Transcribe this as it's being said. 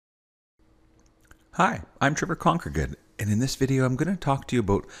Hi, I'm Trevor Conquergood, and in this video I'm going to talk to you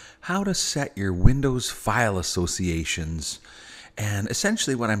about how to set your Windows file associations. And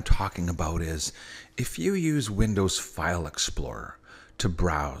essentially what I'm talking about is if you use Windows File Explorer to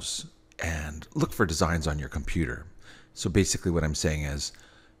browse and look for designs on your computer. So basically what I'm saying is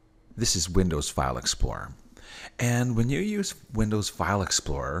this is Windows File Explorer. And when you use Windows File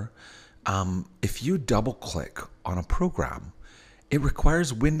Explorer, if you double click on a program, it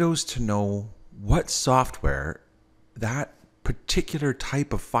requires Windows to know what software that particular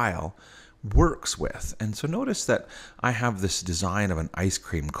type of file works with. And so notice that I have this design of an ice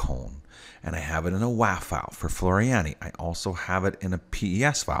cream cone, and I have it in a WAF file for Floriani. I also have it in a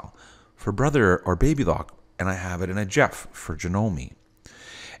PES file for Brother or Baby Lock, and I have it in a Jeff for Genome.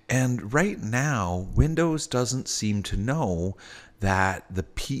 And right now, Windows doesn't seem to know that the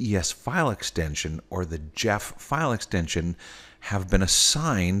PES file extension or the Jeff file extension have been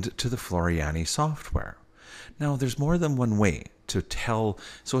assigned to the Floriani software. Now, there's more than one way to tell.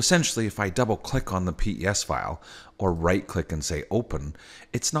 So essentially, if I double click on the PES file or right click and say open,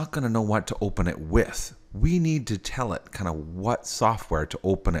 it's not going to know what to open it with. We need to tell it kind of what software to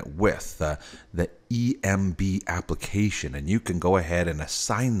open it with, the EMB application, and you can go ahead and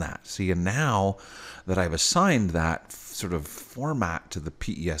assign that. See, and now that I've assigned that sort of format to the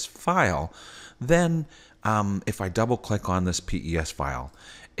PES file, then if I double click on this PES file,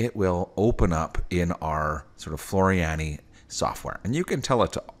 it will open up in our sort of Floriani software. And you can tell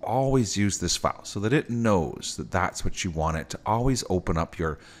it to always use this file so that it knows that that's what you want it to always open up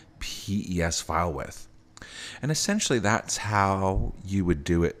your PES file with. And essentially that's how you would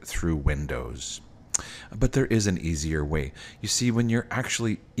do it through Windows. But there is an easier way. You see, when you're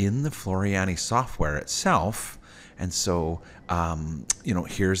actually in the Floriani software itself, and so,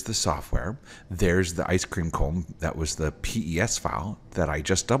 here's the software. There's the ice cream cone. That was the PES file that I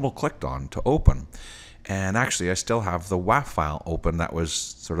just double clicked on to open. And actually, I still have the WAF file open. That was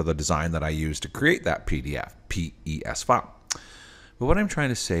sort of the design that I used to create that PES file. But what I'm trying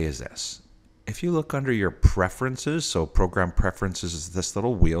to say is this. If you look under your preferences, so program preferences is this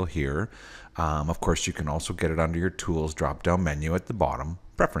little wheel here. Of course, you can also get it under your tools drop-down menu at the bottom,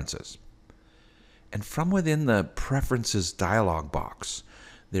 preferences. And from within the preferences dialog box,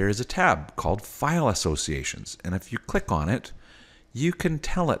 there is a tab called File Associations. And if you click on it, you can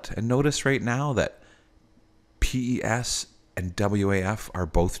tell it. And notice right now that PES and WAF are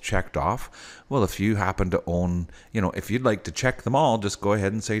both checked off. Well, if you happen to own, if you'd like to check them all, just go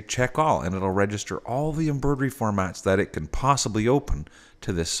ahead and say check all, and it'll register all the embroidery formats that it can possibly open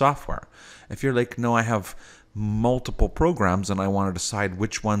to this software. If you're like, no, I have multiple programs and I want to decide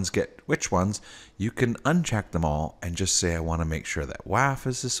which ones get which ones, you can uncheck them all and just say I want to make sure that WAF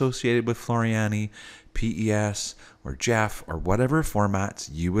is associated with Floriani, PES, or Jeff, or whatever formats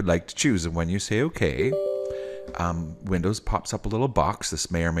you would like to choose. And when you say OK, Windows pops up a little box. This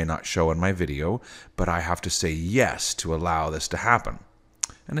may or may not show in my video, but I have to say yes to allow this to happen.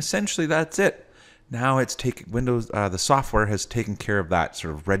 And essentially that's it. Now it's taken Windows, the software has taken care of that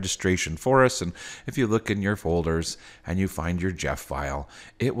sort of registration for us. And if you look in your folders and you find your Jeff file,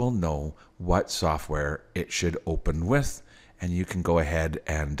 it will know what software it should open with. And you can go ahead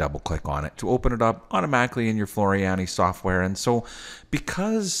and double click on it to open it up automatically in your Floriani software. And so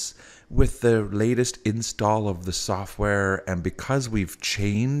because with the latest install of the software, and because we've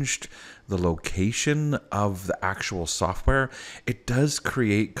changed the location of the actual software, it does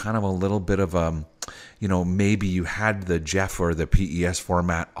create kind of a little bit of a, maybe you had the Jeff or the PES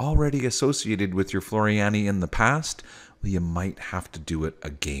format already associated with your Floriani in the past. Well, you might have to do it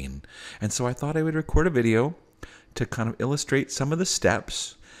again. And so I thought I would record a video to kind of illustrate some of the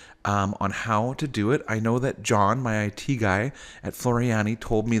steps on how to do it. I know that John, my IT guy at Floriani,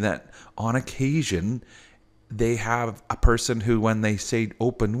 told me that on occasion they have a person who, when they say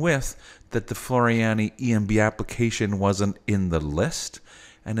open with, that the Floriani EMB application wasn't in the list.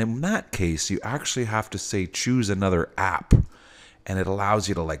 And in that case, you actually have to say choose another app. And it allows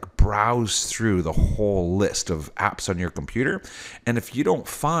you to browse through the whole list of apps on your computer. And if you don't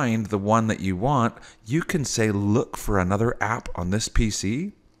find the one that you want, you can say look for another app on this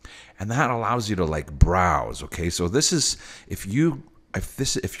PC. And that allows you to browse. Okay, so this is if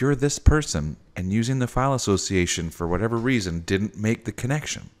you're this person and using the file association for whatever reason didn't make the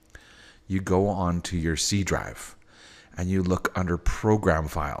connection, you go on to your C drive and you look under program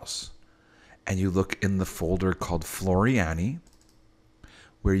files and you look in the folder called Floriani,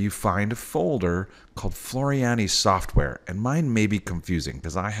 where you find a folder called Floriani software. And mine may be confusing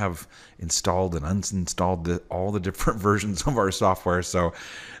because I have installed and uninstalled all the different versions of our software. So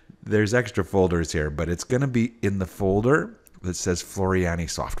there's extra folders here, but it's going to be in the folder that says Floriani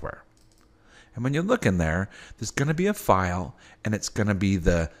software. And when you look in there, there's going to be a file, and it's going to be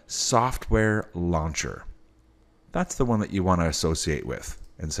the software launcher. That's the one that you want to associate with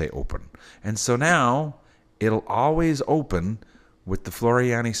and say open. And so now it'll always open with the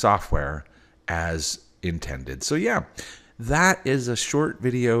Floriani software as intended. So yeah, that is a short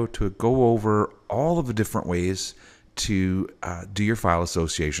video to go over all of the different ways to do your file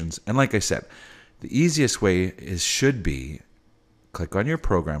associations. And like I said, the easiest way should be click on your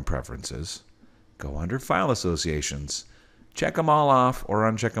program preferences, go under file associations, check them all off or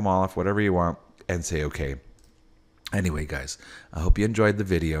uncheck them all off, whatever you want, and say okay. Anyway, guys, I hope you enjoyed the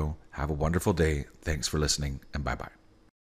video. Have a wonderful day. Thanks for listening, and bye-bye.